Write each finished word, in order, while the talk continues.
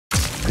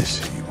This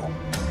evil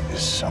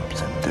is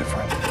something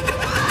different.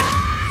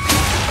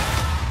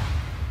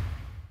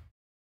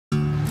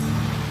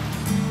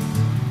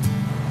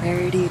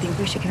 Where do you think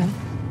we should go?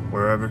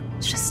 Wherever.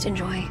 Just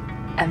enjoy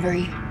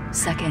every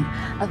second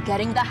of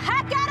getting the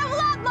heck out of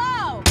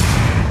Ludlow!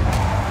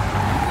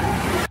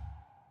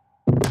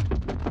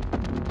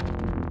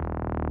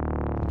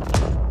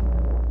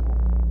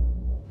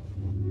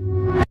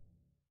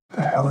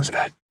 The hell is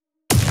that?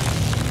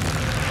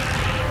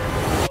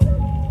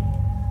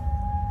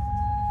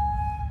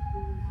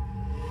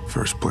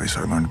 First place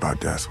I learned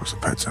about death was the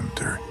pet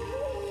cemetery.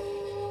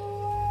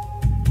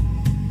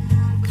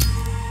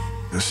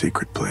 The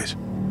secret place.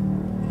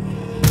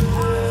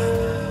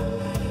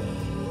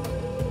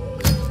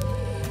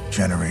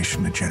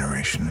 Generation to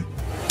generation,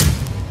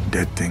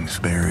 dead things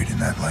buried in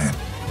that land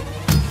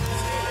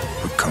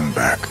would come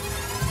back.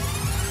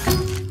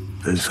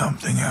 There's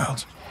something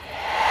else.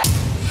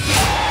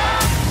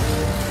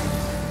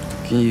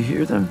 Can you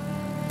hear them?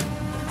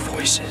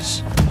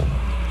 Voices.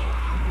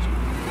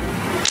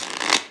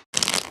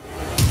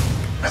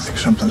 I think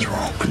something's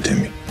wrong with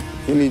Timmy.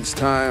 He needs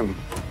time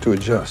to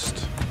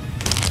adjust.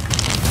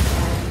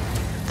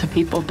 The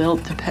people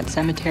built the pet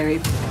cemetery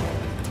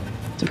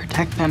to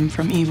protect them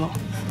from evil.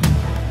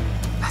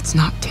 That's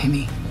not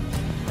Timmy.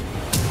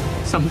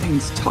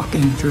 Something's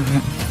talking through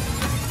him.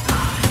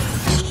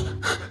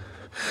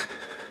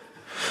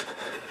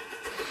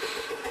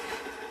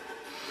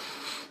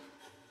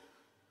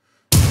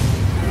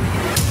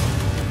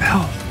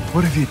 Hell,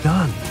 what have you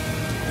done?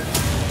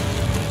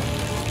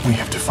 We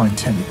have to find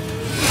Timmy.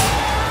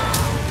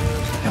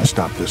 Now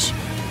stop this.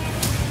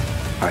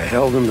 I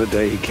held him the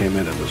day he came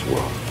into this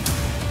world,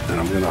 and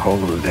I'm gonna hold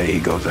him the day he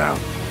goes out.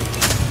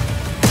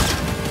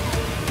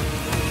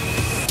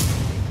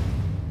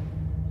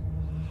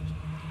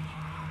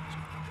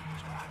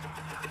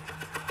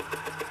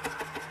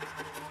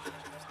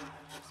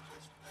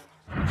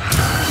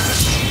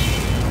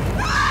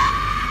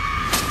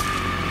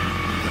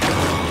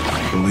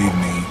 Believe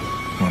me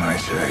when I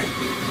say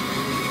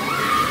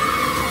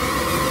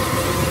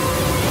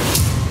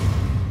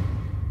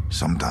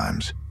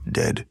sometimes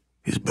dead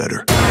is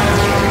better.